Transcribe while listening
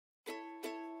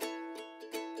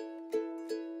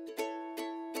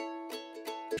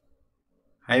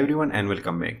Hi everyone and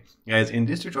welcome back. Guys, in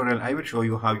this tutorial I will show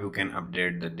you how you can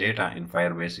update the data in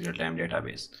Firebase Realtime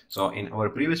database. So in our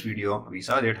previous video we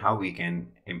saw that how we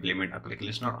can implement a click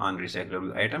listener on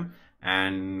recyclable item,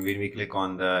 and when we click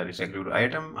on the recyclable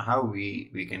item, how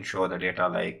we can show the data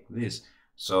like this.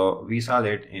 So we saw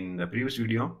that in the previous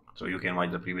video, so you can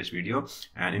watch the previous video,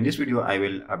 and in this video I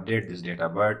will update this data.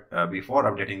 But before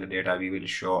updating the data, we will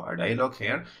show a dialog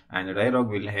here, and the dialog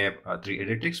will have a 3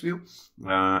 edit text view,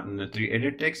 the 3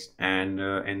 edit text, and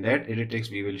in that edit text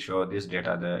we will show this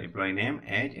data, the employee name,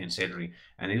 age and salary,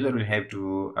 and user will have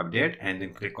to update and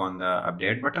then click on the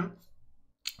update button.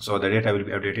 So the data will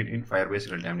be updated in Firebase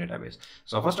Realtime database.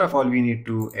 So first of all, we need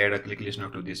to add a click listener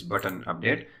to this button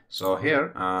update. So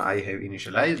here I have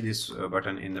initialized this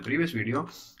button in the previous video,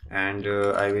 and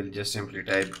I will just simply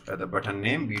type the button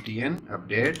name btn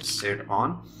update set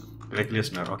on click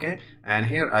listener. Okay, and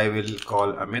here I will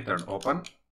call a method open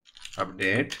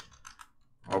update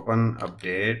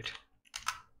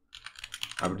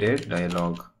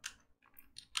dialog.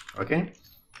 Okay,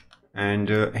 and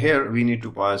here we need to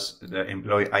pass the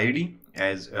employee ID,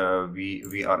 as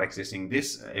we are accessing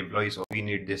this employee, so we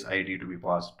need this ID to be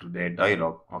passed to that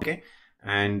dialog. Okay,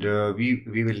 and we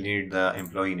will need the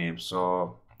employee name.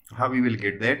 So how we will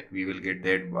get that? We will get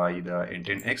that by the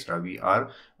intent extra. We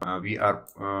are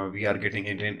getting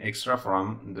intent extra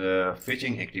from the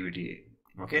fetching activity.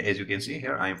 Okay, as you can see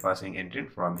here, I am passing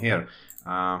intent from here.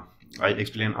 I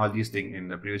explained all these things in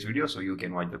the previous video, so you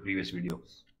can watch the previous video.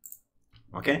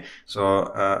 Okay, so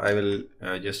I will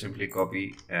just simply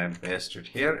copy and paste it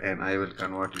here, and I will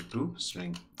convert it to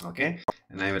string. Okay,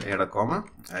 and I will add a comma.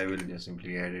 I will just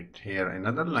simply add it here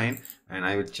another line, and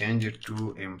I will change it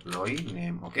to employee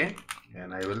name. Okay,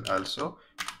 and I will also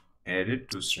add it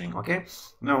to string. Okay,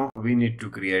 now we need to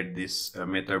create this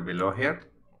method below here.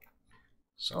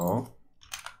 So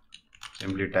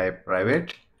simply type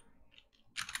private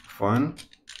fun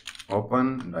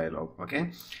open dialog.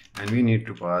 Okay, and we need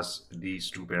to pass these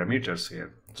two parameters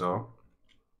here. So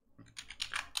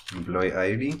employee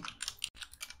ID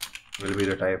will be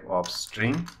the type of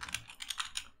string.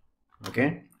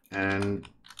 Okay, and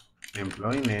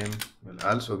employee name will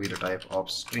also be the type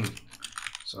of string.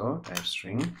 So type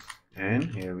string,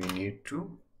 and here we need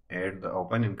to add the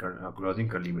open and closing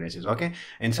curly braces. Okay,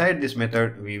 inside this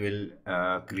method we will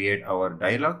create our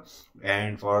dialog,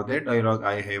 and for that dialog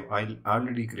I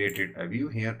already created a view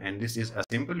here, and this is a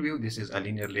simple view. This is a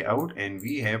linear layout, and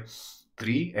we have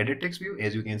 3 edit text view.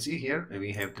 As you can see here,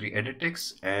 we have 3 edit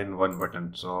text and 1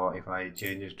 button. So if I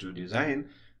change it to design,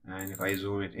 and if I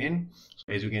zoom it in,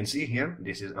 so as you can see here,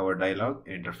 this is our dialog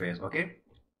interface. Okay,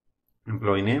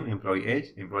 employee name, employee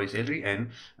age, employee salary,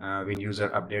 and when user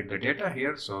update the data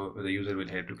here, so the user will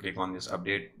have to click on this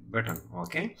update button.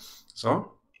 Okay,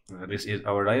 so this is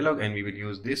our dialog, and we will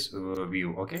use this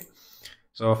view. Okay,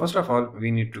 so first of all we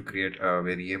need to create a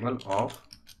variable of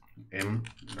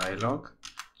mDialog.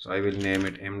 So I will name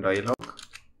it mDialog.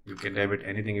 You can name it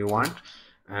anything you want,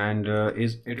 and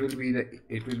it will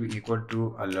be equal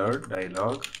to alert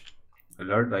dialog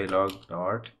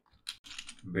dot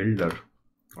builder.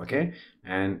 Okay,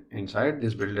 and inside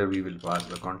this builder we will pass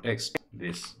the context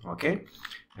this. Okay,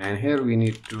 and here we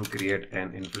need to create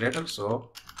an inflator.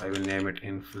 So I will name it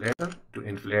inflator to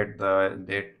inflate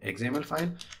that XML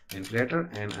file inflator,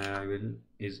 and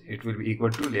it will be equal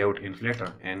to layout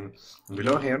inflator, and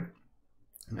below here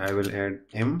I will add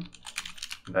m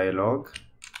dialog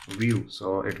view.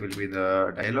 So it will be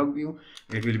the dialog view.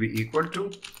 It will be equal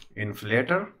to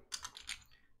inflator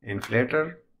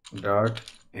dot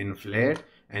inflate,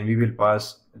 and we will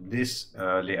pass this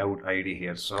layout ID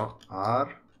here. So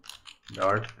r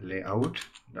dot layout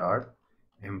dot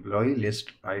employee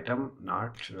list item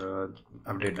not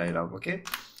update dialog. Okay,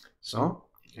 so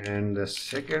and the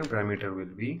second parameter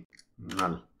will be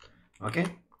null. Okay,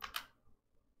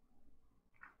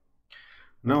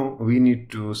 now we need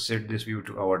to set this view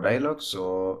to our dialog.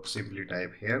 So simply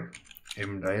type here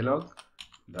mDialog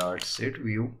dot set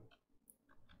view,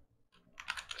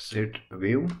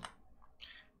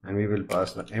 and we will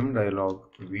pass the mDialog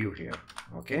view here.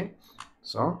 Okay,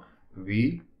 so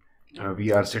we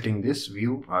are setting this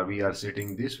view, or we are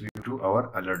setting this view to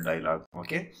our alert dialog.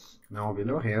 Okay, now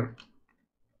below here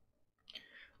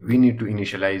we need to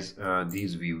initialize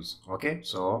these views. Okay,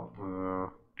 so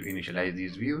to initialize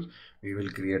these views we will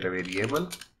create a variable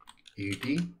et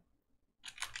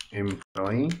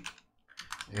employee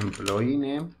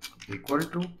name equal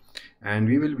to, and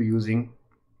we will be using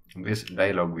this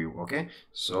dialog view. Okay,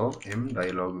 so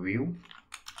mDialog view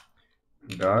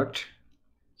dot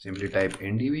simply type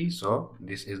ndv. So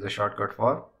this is the shortcut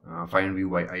for find view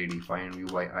by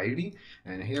id,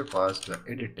 and here pass the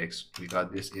edit text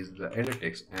because this is the edit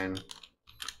text, and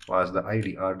pass the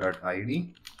id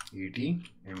r.id et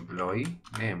employee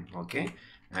name. Okay,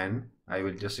 and I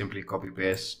will just simply copy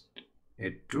paste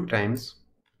it 2 times.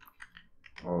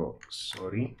 Oh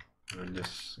sorry, I will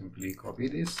just simply copy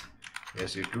this,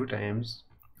 paste it 2 times.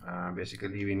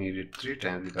 Basically we need it 3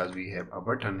 times because we have a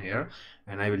button here,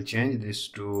 and I will change this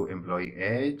to employee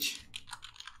age,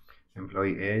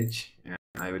 and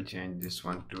I will change this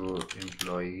one to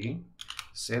employee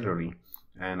salary,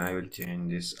 and I will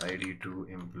change this id to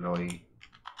employee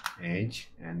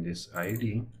age, and this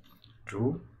id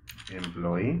to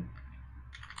employee,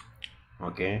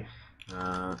 okay,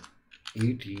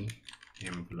 et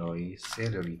employee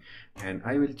salary, and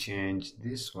I will change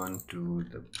this one to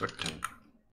the button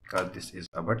because this is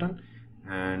a button,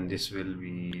 and this will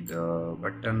be the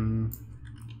button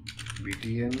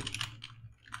btn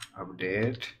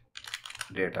update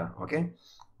data. Okay,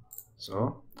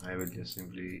 so I will just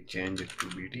simply change it to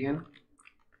btn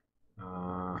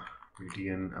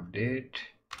update.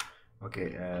 Okay,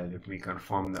 let me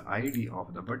confirm the id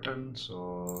of the button.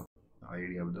 So the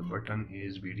id of the button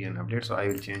is btn update, so I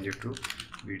will change it to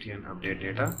btn update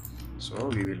data, so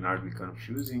we will not be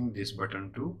confusing this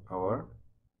button to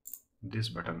this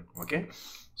button. Okay,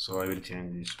 so I will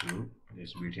change this to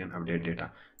this btn update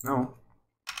data. Now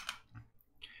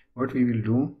what we will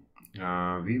do,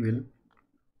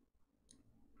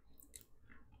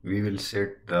 we will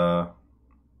set the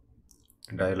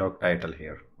dialog title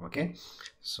here. Okay,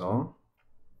 so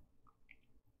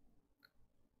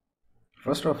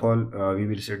first of all we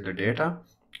will set the data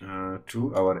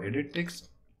to our edit text.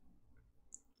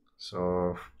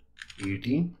 So et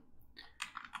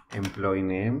employee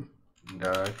name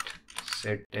dot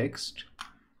set text,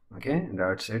 okay,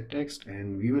 dot set text,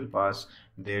 and we will pass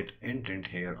that intent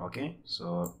here. Okay,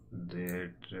 so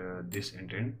that this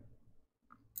intent,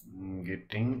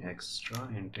 getting extra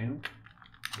intent,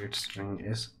 get string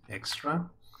is extra,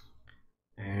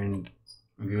 and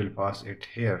we will pass it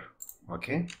here.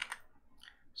 Okay,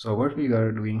 so what we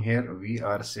are doing here, we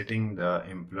are setting the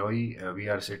employee, we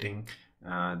are setting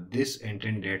this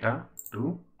intent data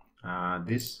to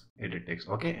this edit text.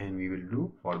 Okay, and we will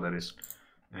do for the rest,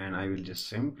 and I will just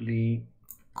simply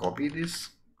copy this,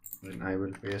 then I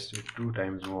will paste it 2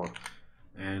 times more,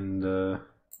 and the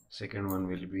second one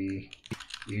will be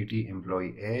et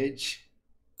employee age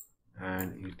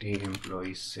and et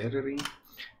employee salary,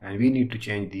 and we need to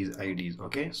change these IDs.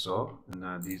 Okay, so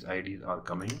these IDs are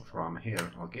coming from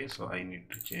here. Okay, so I need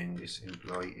to change this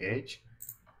employee age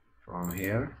from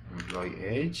here, employee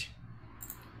age,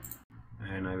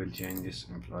 and I will change this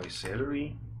employee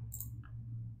salary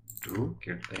to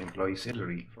get the employee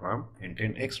salary from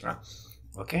intent extra.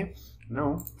 Okay,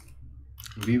 now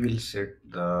we will set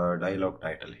the dialog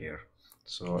title here.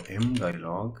 So m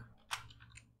dialog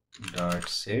dot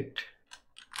set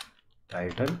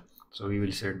title, so we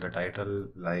will set the title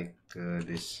like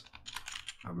this,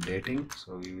 updating.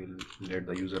 So we will let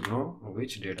the user know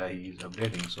which data he is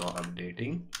updating. So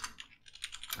updating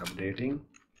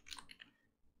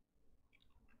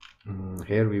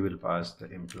here we will pass the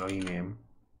employee name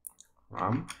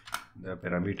from the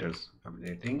parameters,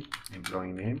 updating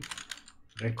employee name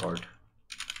record.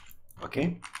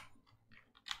 Okay,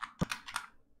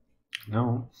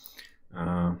 now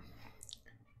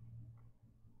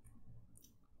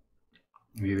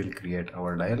we will create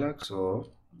our dialog.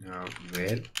 So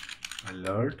where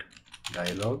alert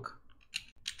dialog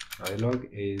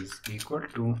is equal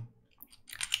to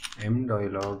m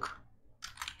dialog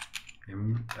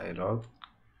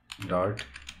dot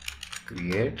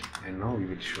create, and now we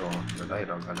will show the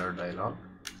dialog, alert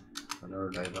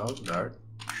dialog dot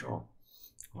show.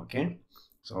 Okay,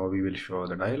 so we will show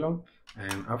the dialog,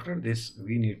 and after this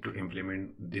we need to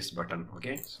implement this button.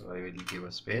 Okay, so I will give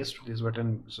a space to this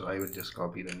button, so I will just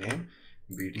copy the name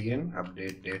btn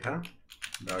update data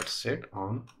dot set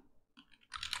on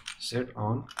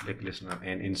click listener,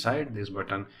 and inside this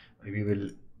button we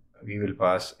will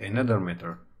pass another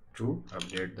method to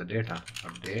update the data,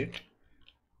 update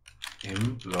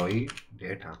employee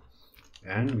data,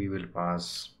 and we will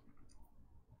pass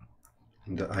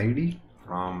the id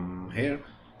from here.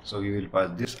 So we will pass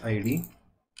this id.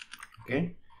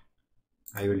 Okay,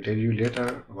 I will tell you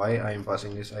later why I am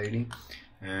passing this id,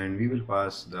 and we will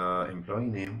pass the employee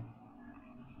name.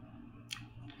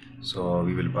 So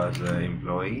we will pass the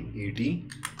employee et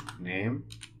name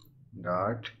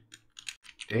dot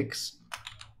text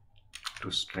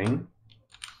to string,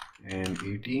 and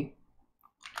et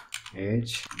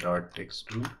age dot text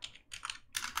to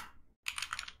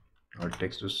or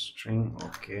text to string,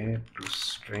 okay, to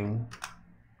string.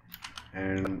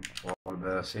 And for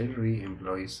the salary,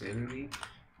 employee salary,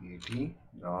 et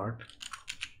dot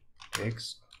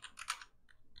text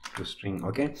to string.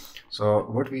 Okay, so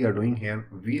what we are doing here,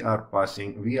 we are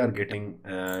getting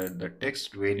the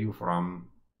text value from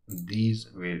these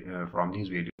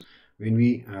values. When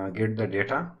we get the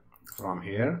data from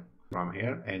here,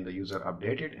 and the user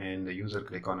update it, and the user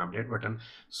click on update button,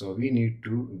 so we need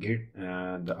to get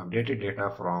the updated data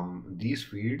from these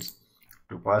fields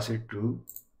to pass it to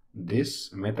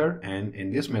this method, and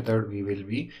in this method we will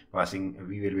be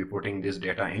putting this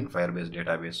data in Firebase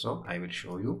database. So I will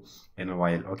show you in a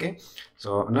while. Okay,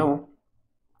 so now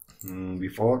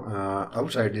before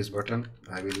outside this button,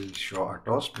 I will show a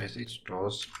toast message,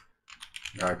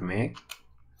 toast.make,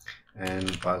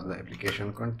 and pass the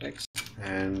application context,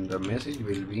 and the message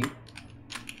will be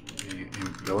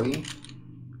employee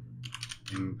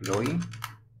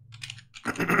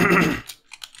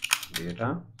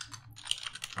data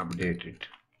updated.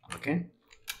 Okay,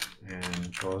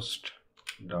 and toast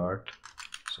dot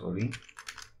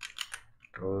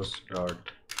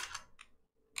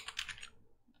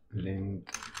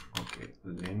length, okay,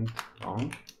 length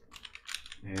long,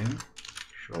 and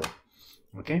show.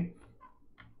 Okay,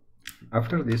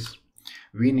 after this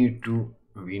we need to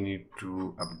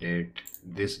update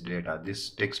this data, this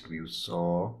text view.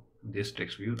 So this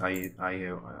text view, I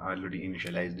have already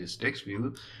initialized this text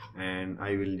view, and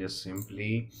I will just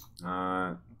simply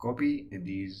copy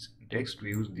these text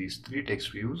views, these three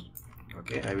text views.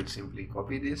 Okay, I will simply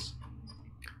copy this,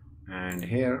 and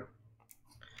here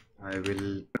I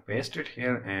will paste it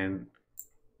here, and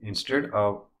instead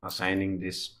of assigning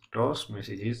this toast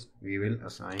messages, we will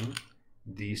assign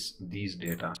these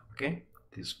data. Okay,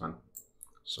 this one.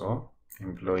 So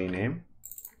employee name,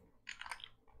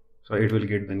 so it will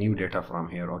get the new data from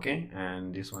here. Okay,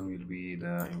 and this one will be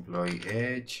the employee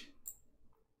age,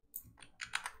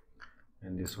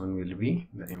 and this one will be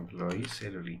the employee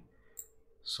salary.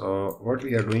 So what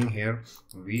we are doing here,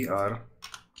 we are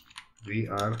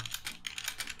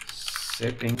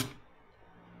setting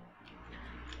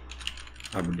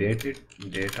updated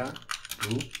data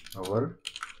to our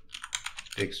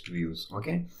text views.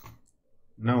 Okay,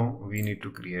 now we need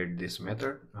to create this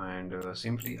method, and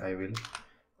simply I will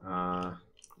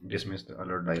dismiss the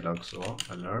alert dialog. So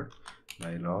alert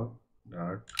dialog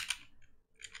dot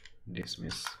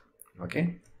dismiss.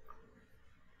 Okay,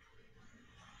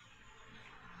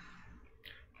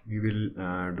 we will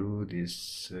do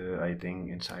this I think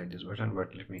inside this button,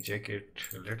 but let me check it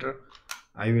later.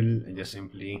 I will just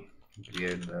simply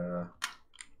create the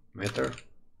method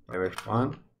private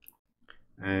fun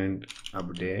and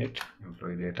update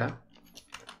employee data,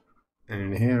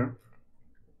 and here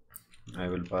I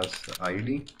will pass the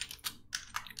ID.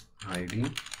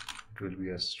 It will be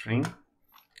a string.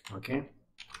 Okay,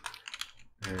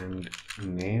 and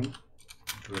name,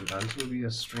 it will also be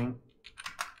a string.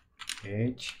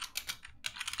 Age,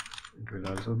 it will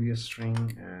also be a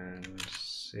string, and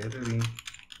salary,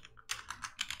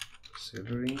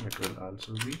 it will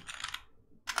also be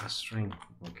a string.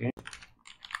 Okay,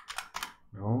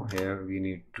 now here we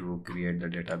need to create the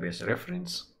database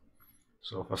reference.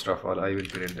 So first of all, I will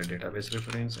create the database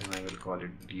reference, and I will call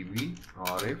it db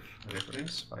ref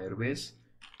reference Firebase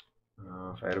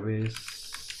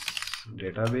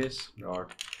database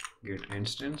dot get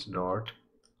instance dot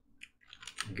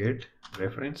get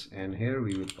reference, and here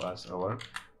we will pass our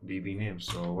db name.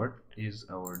 So what is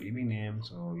our db name?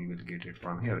 So we will get it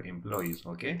from here, employees.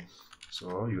 Okay,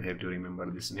 so you have to remember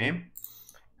this name,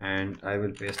 and I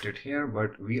will paste it here,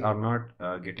 but we are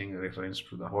not getting a reference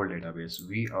to the whole database.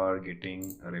 We are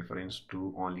getting a reference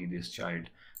to only this child.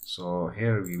 So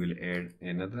here we will add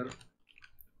another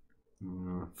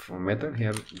method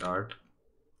here, dot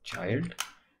child,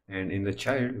 and in the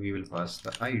child we will pass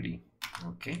the ID.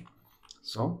 Okay,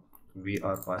 so we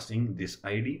are passing this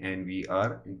ID, and we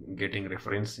are getting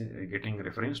reference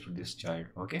to this child.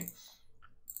 Okay,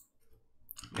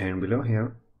 and below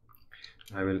here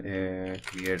I will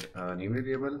create a new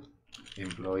variable,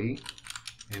 employee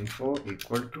info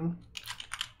equal to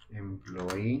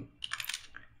employee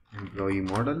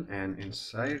model, and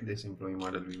inside this employee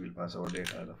model we will pass our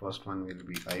data. The first one will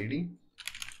be ID,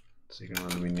 second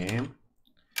one will be name,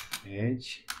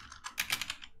 age,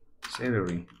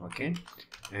 salary. Okay,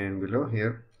 and below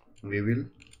here we will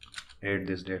add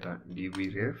this data,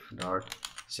 dbref dot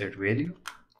set value,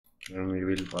 and we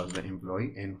will pass the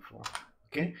employee info.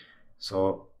 Okay,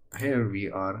 so here we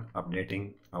are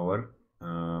updating our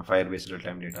Firebase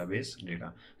Realtime database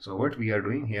data. So what we are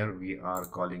doing here, we are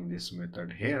calling this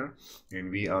method here, and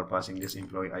we are passing this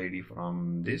employee ID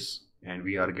from this and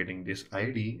we are getting this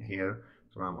ID here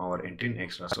from our intent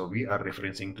extra, so we are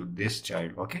referencing to this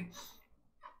child. Okay,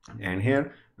 and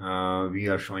here we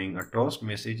are showing a toast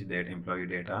message that employee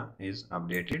data is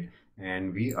updated,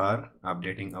 and we are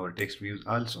updating our text views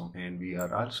also, and we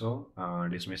are also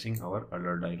dismissing our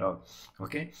alert dialog.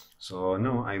 Okay, so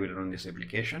now I will run this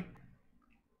application.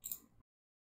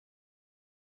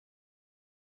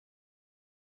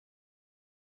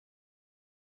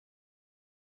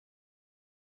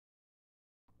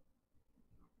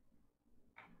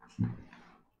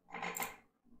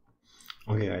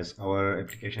 Okay guys, our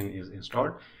application is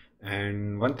installed,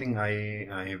 and one thing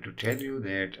I have to tell you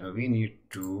that we need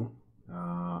to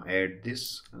add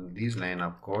these line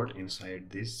of code inside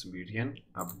this btn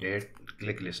update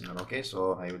click listener. Okay,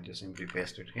 so I will just simply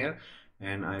paste it here,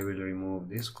 and I will remove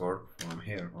this code from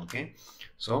here. Okay,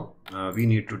 so we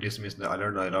need to dismiss the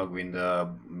alert dialog when the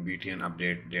btn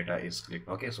update data is clicked.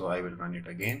 Okay, so I will run it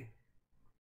again.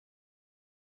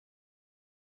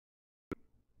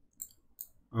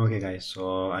 Okay guys,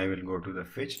 so I will go to the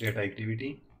fetch data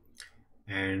activity,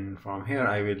 and from here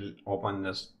I will open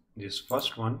this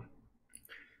first one.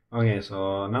 Okay,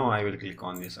 so now I will click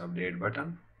on this update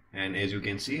button, and as you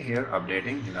can see here,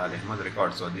 updating ihilalahmadd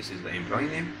record. So this is the employee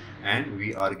name, and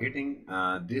we are getting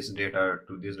this data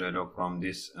to this dialog from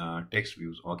this text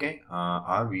views. Okay,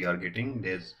 or we are getting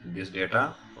this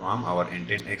data from our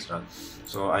intent extra.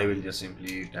 So I will just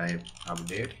simply type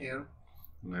update here,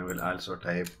 and I will also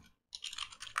type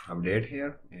update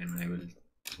here, and I will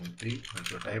simply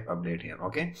also type update here.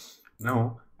 Okay,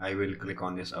 now I will click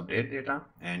on this update data,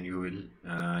 and you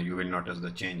will notice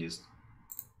the changes.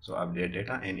 So update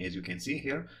data, and as you can see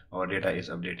here, our data is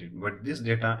updated, but this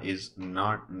data is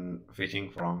not fetching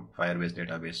from Firebase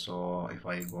database. So if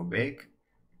I go back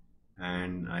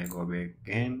and I go back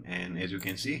again, and as you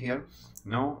can see here,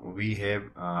 now we have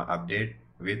update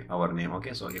with our name.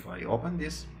 Okay, so if I open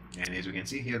this, and as you can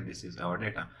see here, this is our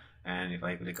data, and if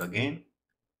I click again,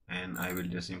 and I will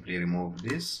just simply remove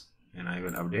this, and I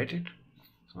will update it.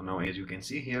 So now as you can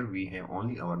see here, we have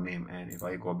only our name, and if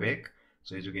I go back,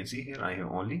 so as you can see here, I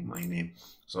have only my name.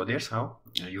 So that's how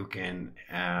you can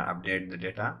update the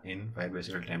data in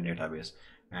Firebase Realtime database.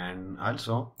 And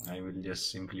also I will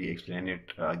just simply explain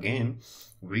it again.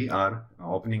 We are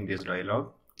opening this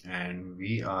dialog, and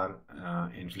we are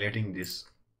inflating this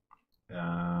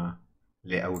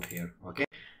layout here. Okay,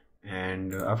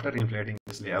 and after inflating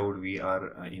this layout, we are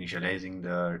initializing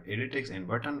the edit text and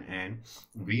button, and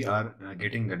we are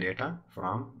getting the data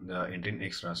from the intent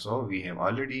extra. So we have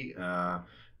already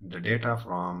the data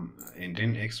from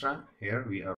intent extra. Here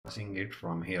we are passing it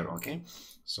from here. Okay,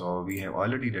 so we have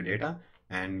already the data,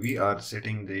 and we are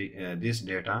setting the this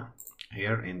data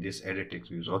here in this edit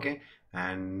text views. Okay,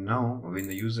 and now when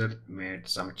the user made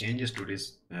some changes to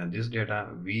this data,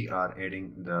 we are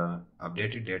adding the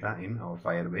updated data in our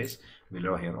Firebase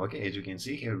below here. Okay, as you can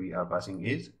see here, we are passing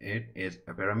it as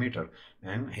a parameter,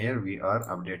 and here we are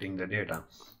updating the data.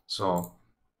 So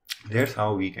that's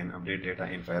how we can update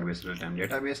data in Firebase Realtime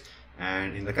database.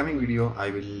 And in the coming video, I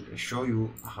will show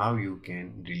you how you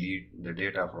can delete the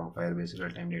data from Firebase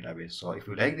Realtime database. So if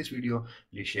you like this video,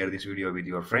 please share this video with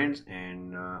your friends,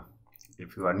 and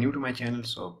if you are new to my channel,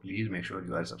 so please make sure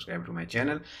you are subscribed to my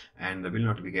channel, and the bell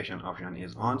notification option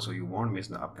is on so you won't miss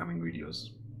the upcoming videos.